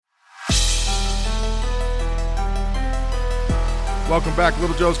Welcome back,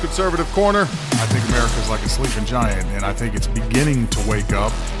 Little Joe's Conservative Corner. I think America's like a sleeping giant, and I think it's beginning to wake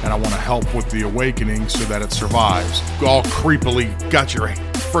up, and I want to help with the awakening so that it survives. All creepily got your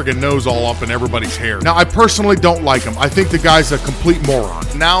friggin' nose all up in everybody's hair. Now, I personally don't like him. I think the guy's a complete moron.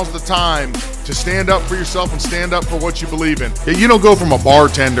 Now's the time to stand up for yourself and stand up for what you believe in. You don't go from a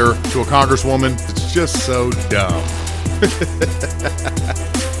bartender to a congresswoman. It's just so dumb.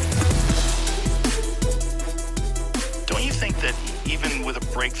 Don't you think that even with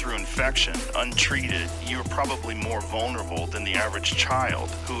a breakthrough infection, untreated, you're probably more vulnerable than the average child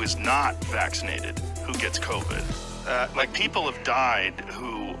who is not vaccinated, who gets COVID? Like people have died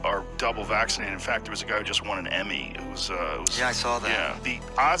who are double vaccinated. In fact, there was a guy who just won an Emmy Yeah, I saw that. Yeah, the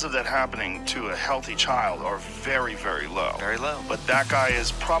odds of that happening to a healthy child are very, very low. Very low. But that guy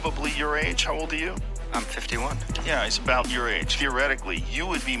is probably your age. How old are you? I'm 51. Yeah, he's about your age. Theoretically, you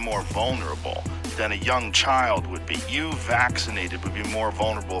would be more vulnerable than a young child would be. You vaccinated would be more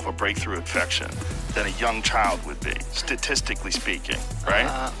vulnerable of a breakthrough infection than a young child would be, statistically speaking,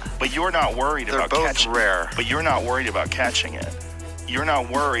 right? But you're not worried about catching it. They're both rare. But you're not worried about catching it. You're not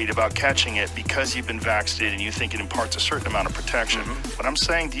worried about catching it because you've been vaccinated and you think it imparts a certain amount of protection. What I'm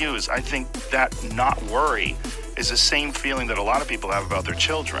saying to you is I think that not worry is the same feeling that a lot of people have about their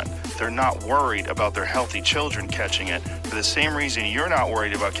children. They're not worried about their healthy children catching it for the same reason you're not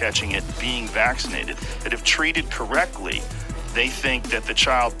worried about catching it being vaccinated. That if treated correctly, they think that the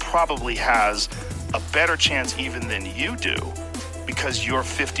child probably has a better chance even than you do because you're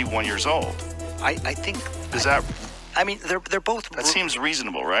 51 years old. I think... Is that... I mean, they're both... That seems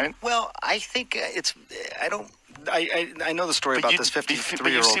reasonable, right? Well, I think it's... I know the story about this 53-year-old guy.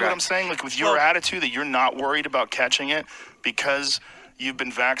 But you see what I'm saying? Like with your attitude that you're not worried about catching it because you've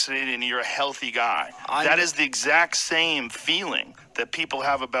been vaccinated and you're a healthy guy. That is the exact same feeling that people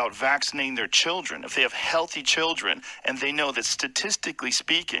have about vaccinating their children. If they have healthy children and they know that statistically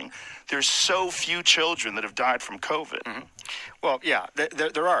speaking, there's so few children that have died from COVID. Mm-hmm. Well, yeah,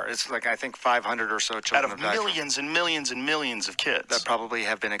 there are. It's like, I think 500 or so children out of millions and millions and millions of kids that probably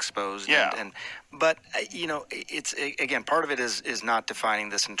have been exposed. Yeah. But, it's, again, part of it is not defining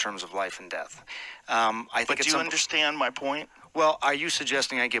this in terms of life and death. But do you understand my point? Well, are you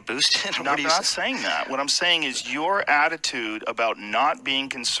suggesting I get boosted? No, I'm not saying that. What I'm saying is your attitude about not being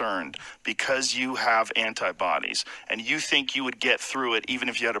concerned because you have antibodies and you think you would get through it even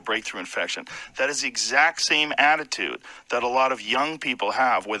if you had a breakthrough infection. That is the exact same attitude that a lot of young people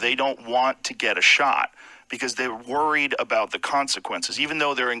have where they don't want to get a shot because they're worried about the consequences, even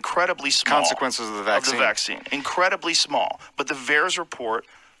though they're incredibly small. Consequences of the vaccine. Incredibly small. But the VAERS report,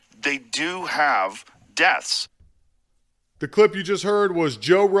 they do have deaths. The clip you just heard was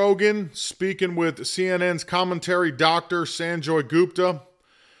Joe Rogan speaking with CNN's commentary doctor, Sanjoy Gupta.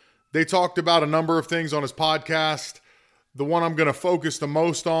 They talked about a number of things on his podcast. The one I'm going to focus the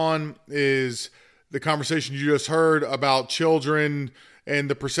most on is the conversation you just heard about children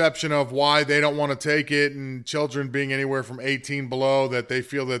and the perception of why they don't want to take it, and children being anywhere from 18 below, that they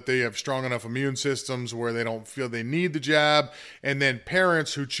feel that they have strong enough immune systems where they don't feel they need the jab, and then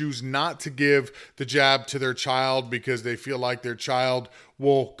parents who choose not to give the jab to their child because they feel like their child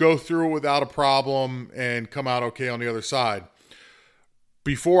will go through it without a problem and come out okay on the other side.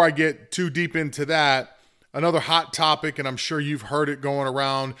 Before I get too deep into that, another hot topic, and I'm sure you've heard it going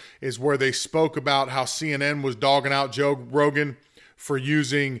around, is where they spoke about how CNN was dogging out Joe Rogan for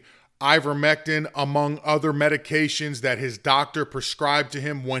using ivermectin among other medications that his doctor prescribed to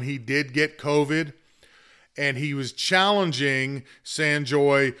him when he did get COVID. And he was challenging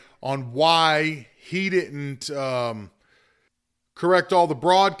Sanjoy on why he didn't correct all the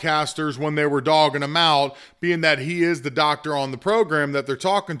broadcasters when they were dogging him out, being that he is the doctor on the program that they're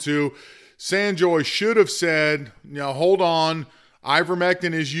talking to. Sanjoy should have said, hold on,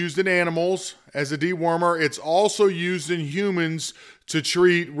 ivermectin is used in animals as a dewormer. It's also used in humans to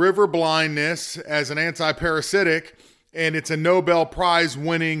treat river blindness as an antiparasitic, and it's a Nobel Prize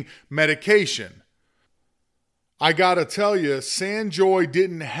winning medication. I gotta tell you, Sanjoy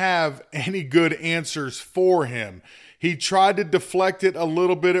didn't have any good answers for him. He tried to deflect it a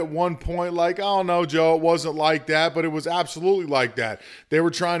little bit at one point, like, oh no, Joe, it wasn't like that, but it was absolutely like that. They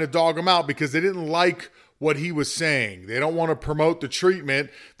were trying to dog him out because they didn't like what he was saying. They don't want to promote the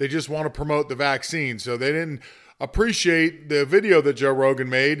treatment. They just want to promote the vaccine. So they didn't appreciate the video that Joe Rogan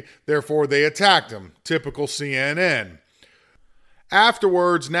made. Therefore, they attacked him. Typical CNN.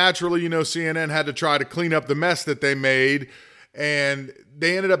 Afterwards, naturally, CNN had to try to clean up the mess that they made. And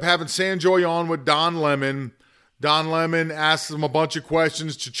they ended up having Sanjoy on with Don Lemon. Don Lemon asked them a bunch of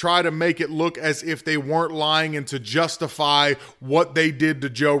questions to try to make it look as if they weren't lying and to justify what they did to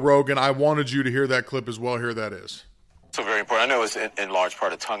Joe Rogan. I wanted you to hear that clip as well. Here that is. So very important. I know it's in large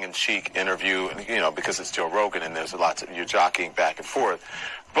part a tongue-in-cheek interview, because it's Joe Rogan and there's you're jockeying back and forth.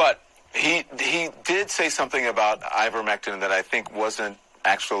 But he did say something about ivermectin that I think wasn't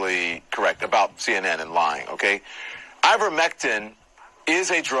actually correct about CNN and lying, okay? Ivermectin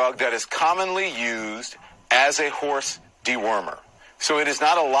is a drug that is commonly used as a horse dewormer. So it is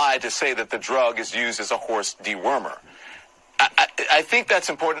not a lie to say that the drug is used as a horse dewormer. I think that's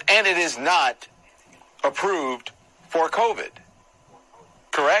important, and it is not approved for COVID.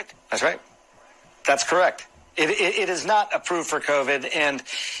 Correct? That's right. That's correct. It is not approved for COVID, and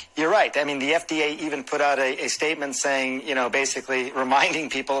you're right. I mean, the FDA even put out a statement saying, basically reminding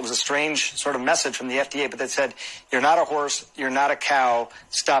people, it was a strange sort of message from the FDA, but they said, you're not a horse, you're not a cow,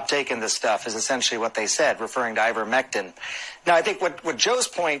 stop taking this stuff, is essentially what they said, referring to ivermectin. Now, I think what Joe's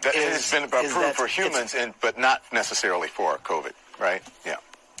point is... It's been approved for humans, but not necessarily for COVID, right? Yeah.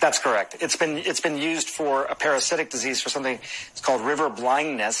 That's correct. It's been used for a parasitic disease, for something it's called river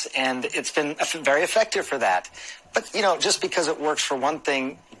blindness, and it's been very effective for that. But, just because it works for one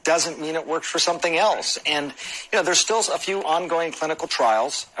thing doesn't mean it works for something else. And, there's still a few ongoing clinical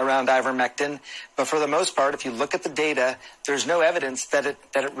trials around ivermectin, but for the most part, if you look at the data, there's no evidence that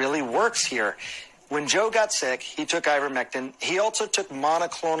it really works here. When Joe got sick, he took ivermectin. He also took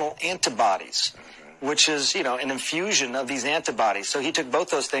monoclonal antibodies, which is, an infusion of these antibodies. So he took both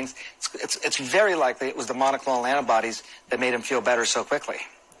those things. It's very likely it was the monoclonal antibodies that made him feel better so quickly.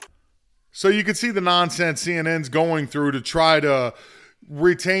 So you can see the nonsense CNN's going through to try to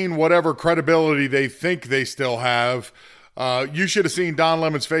retain whatever credibility they think they still have. You should have seen Don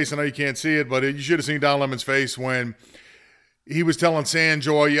Lemon's face. I know you can't see it, but you should have seen Don Lemon's face when he was telling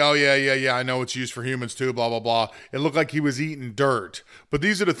Sanjoy, oh, yeah, I know it's used for humans too, blah, blah, blah. It looked like he was eating dirt. But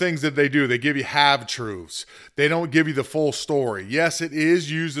these are the things that they do. They give you half-truths. They don't give you the full story. Yes, it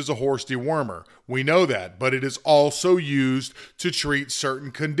is used as a horse dewormer. We know that. But it is also used to treat certain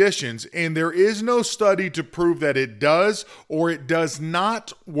conditions. And there is no study to prove that it does or it does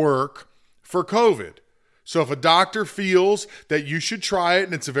not work for COVID. So if a doctor feels that you should try it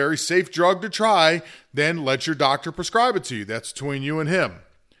and it's a very safe drug to try, then let your doctor prescribe it to you. That's between you and him.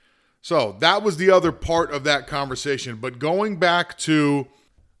 So that was the other part of that conversation. But going back to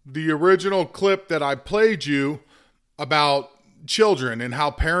the original clip that I played you about children and how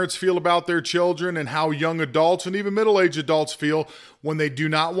parents feel about their children and how young adults and even middle-aged adults feel when they do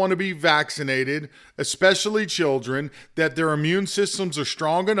not want to be vaccinated, especially children, that their immune systems are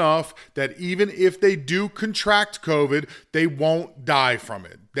strong enough that even if they do contract COVID, they won't die from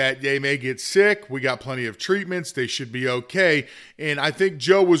it. That they may get sick. We got plenty of treatments. They should be okay. And I think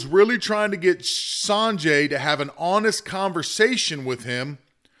Joe was really trying to get Sanjay to have an honest conversation with him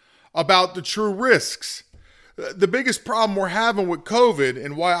about the true risks. The biggest problem we're having with COVID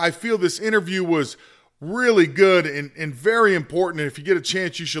and why I feel this interview was really good and very important, and if you get a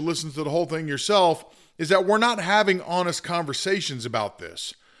chance, you should listen to the whole thing yourself, is that we're not having honest conversations about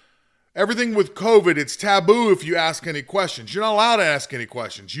this. Everything with COVID, it's taboo if you ask any questions. You're not allowed to ask any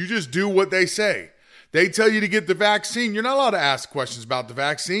questions. You just do what they say. They tell you to get the vaccine. You're not allowed to ask questions about the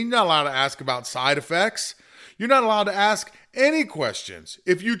vaccine. You're not allowed to ask about side effects. You're not allowed to ask any questions.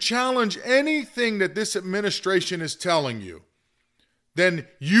 If you challenge anything that this administration is telling you, then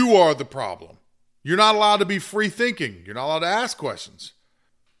you are the problem. You're not allowed to be free thinking. You're not allowed to ask questions.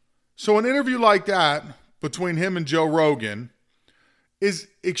 So an interview like that between him and Joe Rogan is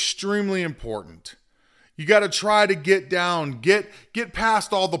extremely important. You got to try to get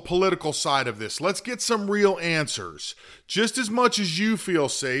past all the political side of this. Let's get some real answers. Just as much as you feel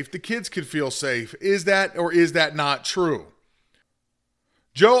safe, the kids could feel safe. Is that or is that not true?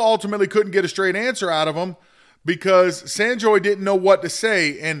 Joe ultimately couldn't get a straight answer out of him because Sanjoy didn't know what to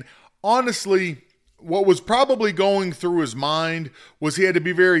say. And honestly, what was probably going through his mind was he had to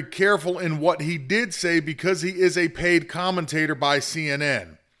be very careful in what he did say because he is a paid commentator by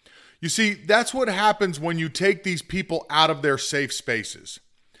CNN. You see, that's what happens when you take these people out of their safe spaces.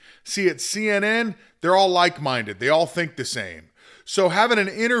 See, at CNN, they're all like-minded. They all think the same. So having an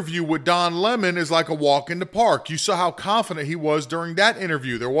interview with Don Lemon is like a walk in the park. You saw how confident he was during that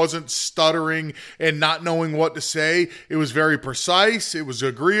interview. There wasn't stuttering and not knowing what to say. It was very precise. It was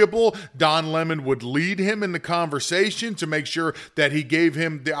agreeable. Don Lemon would lead him in the conversation to make sure that he gave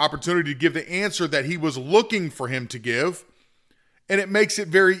him the opportunity to give the answer that he was looking for him to give. And it makes it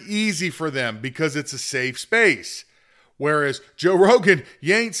very easy for them because it's a safe space. Whereas Joe Rogan,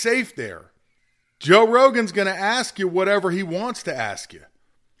 you ain't safe there. Joe Rogan's going to ask you whatever he wants to ask you.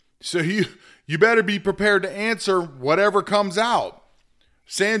 So you better be prepared to answer whatever comes out.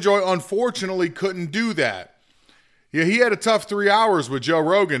 Sanjoy, unfortunately, couldn't do that. Yeah, he had a tough 3 hours with Joe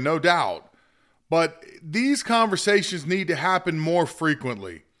Rogan, no doubt. But these conversations need to happen more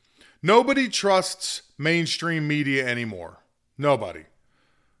frequently. Nobody trusts mainstream media anymore. Nobody.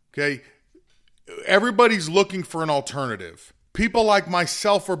 Okay? Everybody's looking for an alternative. People like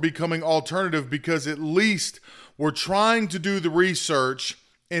myself are becoming alternative because at least we're trying to do the research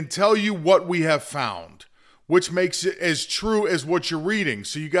and tell you what we have found, which makes it as true as what you're reading.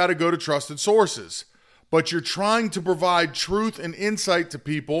 So you got to go to trusted sources. But you're trying to provide truth and insight to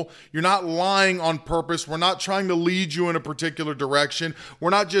people. You're not lying on purpose. We're not trying to lead you in a particular direction.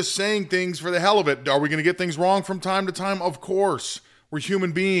 We're not just saying things for the hell of it. Are we going to get things wrong from time to time? Of course. We're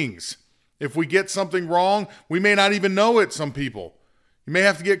human beings. If we get something wrong, we may not even know it, some people. You may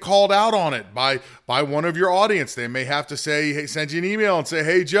have to get called out on it by one of your audience. They may have to say, hey, send you an email and say,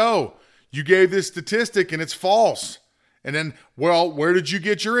 hey, Joe, you gave this statistic and it's false. And then, well, where did you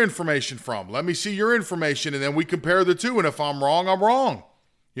get your information from? Let me see your information, and then we compare the two. And if I'm wrong, I'm wrong.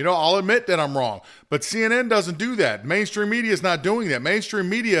 You know, I'll admit that I'm wrong. But CNN doesn't do that. Mainstream media is not doing that. Mainstream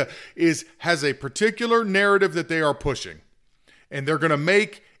media has a particular narrative that they are pushing. And they're going to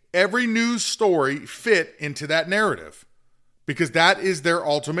make every news story fit into that narrative because that is their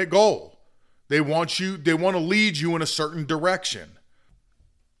ultimate goal. They want to lead you in a certain direction.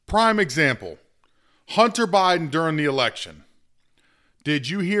 Prime example. Hunter Biden during the election. Did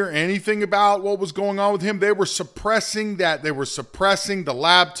you hear anything about what was going on with him? They were suppressing that. They were suppressing the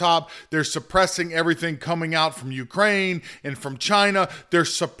laptop. They're suppressing everything coming out from Ukraine and from China. They're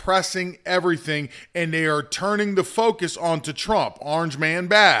suppressing everything, and they are turning the focus onto Trump. Orange man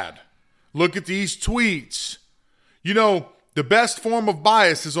bad. Look at these tweets. You know, the best form of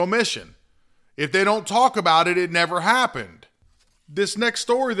bias is omission. If they don't talk about it, it never happened. This next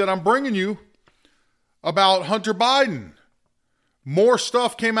story that I'm bringing you about Hunter Biden. More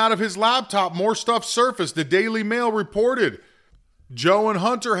stuff came out of his laptop. More stuff surfaced. The Daily Mail reported Joe and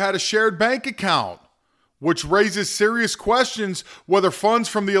Hunter had a shared bank account, which raises serious questions whether funds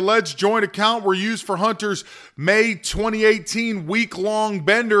from the alleged joint account were used for Hunter's May 2018 week-long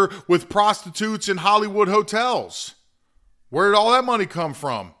bender with prostitutes in Hollywood hotels. Where did all that money come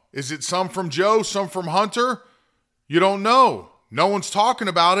from? Is it some from Joe, some from Hunter? You don't know. No one's talking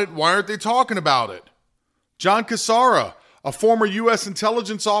about it. Why aren't they talking about it? John Cassara, a former U.S.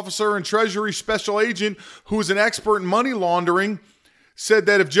 intelligence officer and Treasury special agent who is an expert in money laundering, said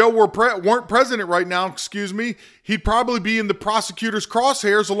that if Joe weren't president right now, he'd probably be in the prosecutor's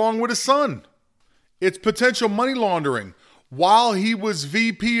crosshairs along with his son. It's potential money laundering while he was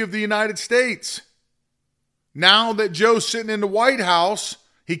VP of the United States. Now that Joe's sitting in the White House,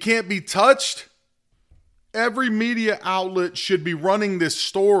 he can't be touched. Every media outlet should be running this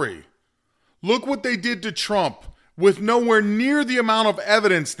story. Look what they did to Trump with nowhere near the amount of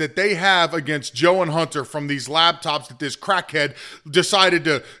evidence that they have against Joe and Hunter from these laptops that this crackhead decided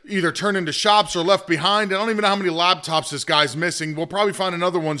to either turn into shops or left behind. I don't even know how many laptops this guy's missing. We'll probably find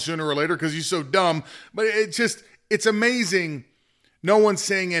another one sooner or later because he's so dumb. But it's amazing. No one's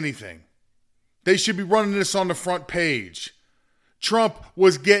saying anything. They should be running this on the front page. Trump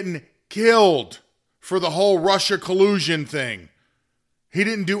was getting killed for the whole Russia collusion thing. He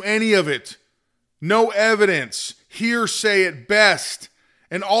didn't do any of it. No evidence, hearsay at best,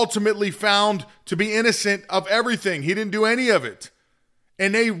 and ultimately found to be innocent of everything. He didn't do any of it.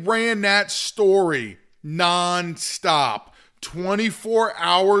 And they ran that story nonstop, 24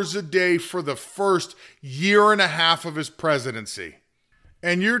 hours a day for the first year and a half of his presidency.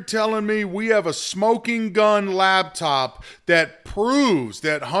 And you're telling me we have a smoking gun laptop that proves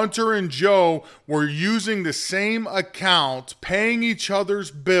that Hunter and Joe were using the same account, paying each other's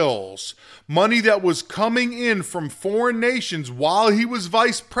bills, money that was coming in from foreign nations while he was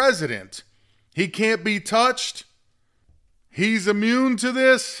vice president. He can't be touched. He's immune to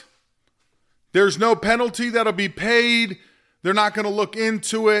this. There's no penalty that'll be paid. They're not going to look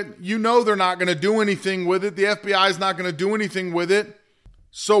into it. You know they're not going to do anything with it. The FBI is not going to do anything with it.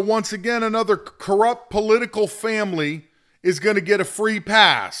 So once again, another corrupt political family is going to get a free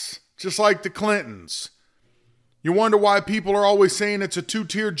pass, just like the Clintons. You wonder why people are always saying it's a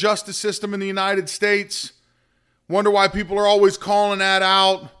two-tier justice system in the United States. Wonder why people are always calling that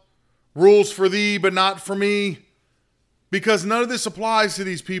out. Rules for thee, but not for me. Because none of this applies to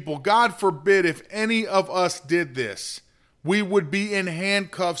these people. God forbid if any of us did this. We would be in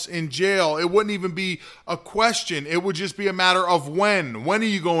handcuffs in jail. It wouldn't even be a question. It would just be a matter of when. When are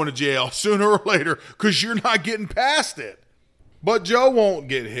you going to jail? Sooner or later, because you're not getting past it. But Joe won't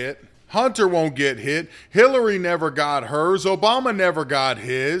get hit. Hunter won't get hit. Hillary never got hers. Obama never got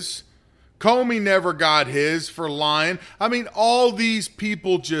his. Comey never got his for lying. I mean, all these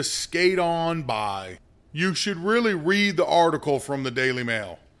people just skate on by. You should really read the article from the Daily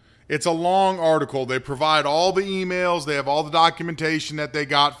Mail. It's a long article. They provide all the emails. They have all the documentation that they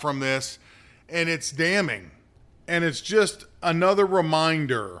got from this. And it's damning. And it's just another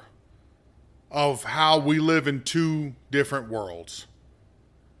reminder of how we live in two different worlds.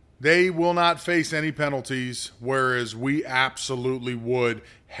 They will not face any penalties, whereas we absolutely would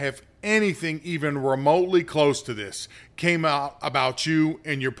have anything even remotely close to this came out about you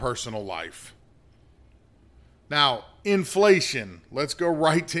in your personal life. Now, inflation. Let's go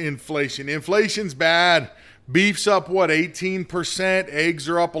right to inflation. Inflation's bad. Beef's up, 18%? Eggs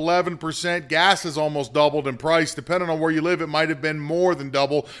are up 11%. Gas has almost doubled in price. Depending on where you live, it might have been more than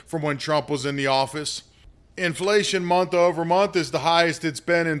double from when Trump was in the office. Inflation month over month is the highest it's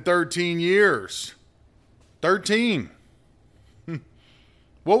been in 13 years. 13.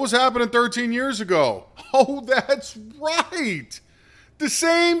 What was happening 13 years ago? Oh, that's right. The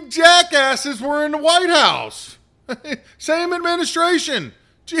same jackasses were in the White House. Same administration.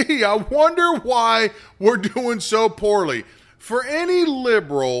 Gee, I wonder why we're doing so poorly. For any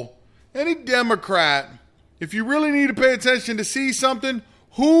liberal, any Democrat, if you really need to pay attention to see something,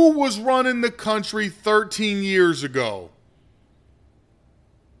 who was running the country 13 years ago?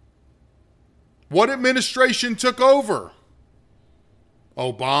 What administration took over?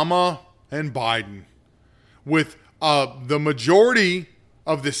 Obama and Biden. With the majority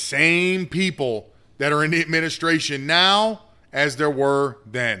of the same people that are in the administration now as there were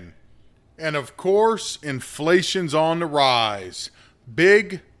then. And of course, inflation's on the rise.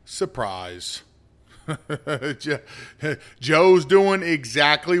 Big surprise. Joe's doing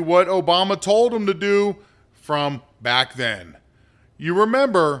exactly what Obama told him to do from back then. You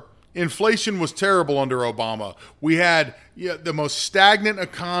remember, inflation was terrible under Obama. We had the most stagnant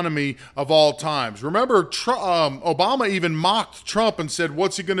economy of all times. Remember, Obama even mocked Trump and said,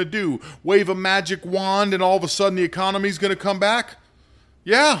 what's he going to do? Wave a magic wand and all of a sudden the economy's going to come back?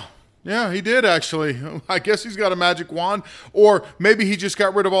 Yeah, he did actually. I guess he's got a magic wand. Or maybe he just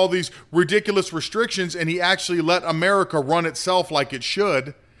got rid of all these ridiculous restrictions and he actually let America run itself like it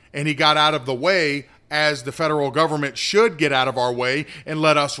should. And he got out of the way, as the federal government should get out of our way and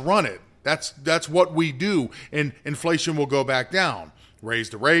let us run it. That's what we do, and inflation will go back down. Raise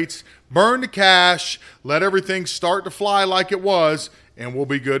the rates, burn the cash, let everything start to fly like it was, and we'll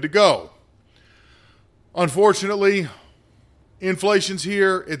be good to go. Unfortunately, inflation's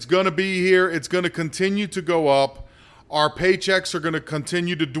here. It's going to be here. It's going to continue to go up. Our paychecks are going to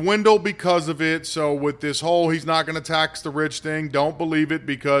continue to dwindle because of it. So with this whole he's not going to tax the rich thing, don't believe it,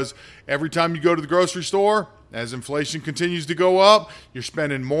 because every time you go to the grocery store, as inflation continues to go up, you're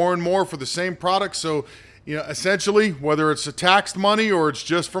spending more and more for the same product. So, essentially, whether it's a taxed money or it's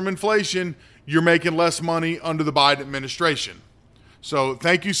just from inflation, you're making less money under the Biden administration. So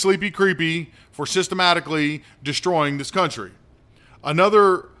thank you, Sleepy Creepy, for systematically destroying this country.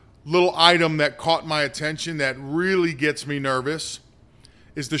 Another little item that caught my attention that really gets me nervous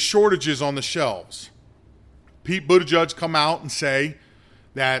is the shortages on the shelves. Pete Buttigieg come out and say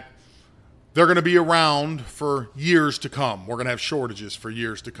that they're going to be around for years to come. We're going to have shortages for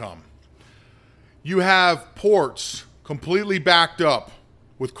years to come. You have ports completely backed up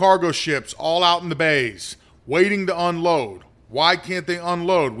with cargo ships all out in the bays waiting to unload. Why can't they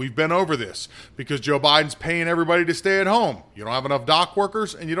unload? We've been over this. Because Joe Biden's paying everybody to stay at home. You don't have enough dock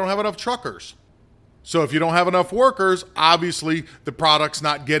workers and you don't have enough truckers. So if you don't have enough workers, obviously the product's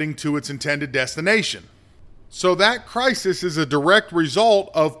not getting to its intended destination. So that crisis is a direct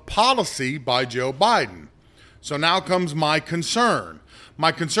result of policy by Joe Biden. So now comes my concern.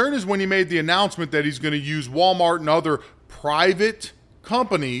 My concern is when he made the announcement that he's going to use Walmart and other private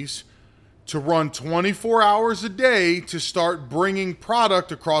companies to run 24 hours a day to start bringing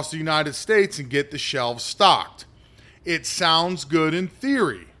product across the United States and get the shelves stocked. It sounds good in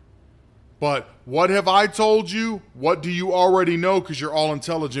theory. But what have I told you? What do you already know, because you're all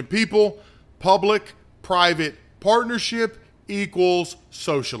intelligent people? Public-private partnership equals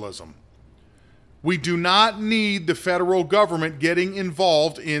socialism. We do not need the federal government getting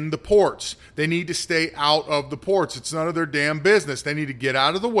involved in the ports. They need to stay out of the ports. It's none of their damn business. They need to get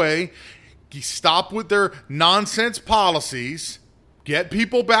out of the way, stop with their nonsense policies, get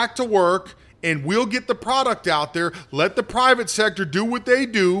people back to work, and we'll get the product out there. Let the private sector do what they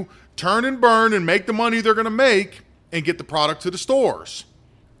do, turn and burn and make the money they're going to make, and get the product to the stores.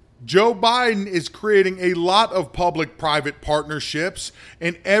 Joe Biden is creating a lot of public-private partnerships,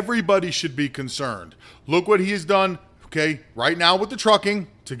 and everybody should be concerned. Look what he has done, right now with the trucking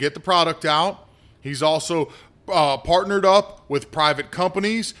to get the product out. He's also partnered up with private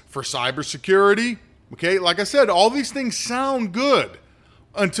companies for cybersecurity. Like I said, all these things sound good.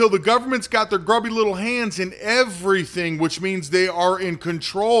 until the government's got their grubby little hands in everything, which means they are in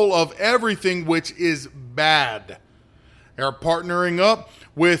control of everything, which is bad. They're partnering up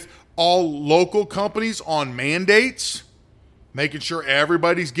with all local companies on mandates, making sure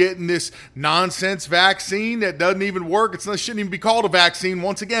everybody's getting this nonsense vaccine that doesn't even work. It shouldn't even be called a vaccine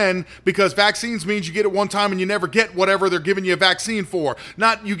once again, because vaccines means you get it one time and you never get whatever they're giving you a vaccine for.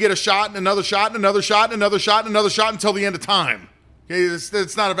 Not you get a shot and another shot and another shot and another shot and another shot until the end of time. Okay,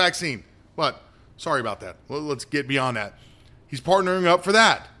 it's not a vaccine. But sorry about that. Let's get beyond that. He's partnering up for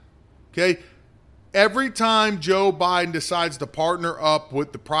that. Okay? Every time Joe Biden decides to partner up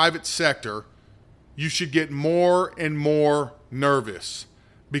with the private sector, you should get more and more nervous,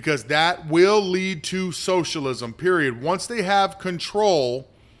 because that will lead to socialism, period. Once they have control,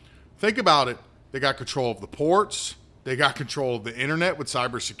 think about it. They got control of the ports. They got control of the internet with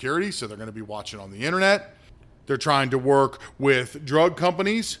cybersecurity, so they're going to be watching on the internet. They're trying to work with drug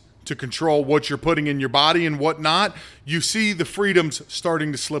companies to control what you're putting in your body and whatnot. You see the freedoms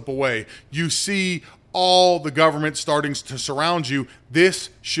starting to slip away. You see all the government starting to surround you.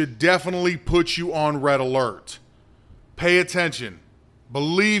 This should definitely put you on red alert. Pay attention.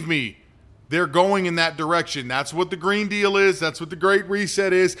 Believe me, they're going in that direction. That's what the Green Deal is. That's what the Great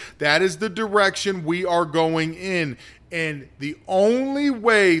Reset is. That is the direction we are going in. And the only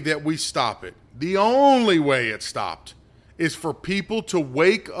way that we stop it, the only way it's stopped, is for people to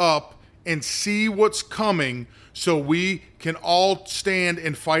wake up and see what's coming so we can all stand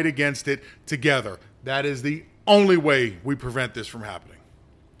and fight against it together. That is the only way we prevent this from happening.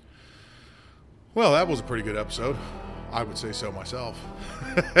 Well, that was a pretty good episode. I would say so myself.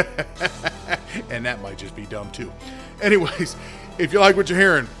 And that might just be dumb too. Anyways, if you like what you're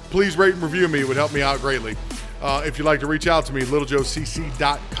hearing, please rate and review me. It would help me out greatly. If you'd like to reach out to me,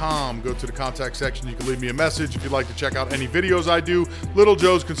 littlejoecc.com. Go to the contact section. You can leave me a message. If you'd like to check out any videos I do, Little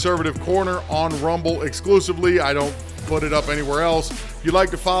Joe's Conservative Corner on Rumble exclusively. I don't put it up anywhere else. If you'd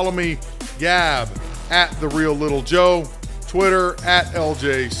like to follow me, Gab at The Real Little Joe. Twitter at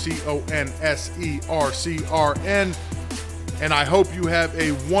LJCONSERCRN. And I hope you have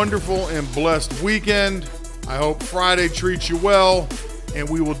a wonderful and blessed weekend. I hope Friday treats you well. And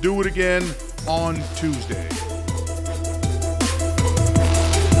we will do it again on Tuesday.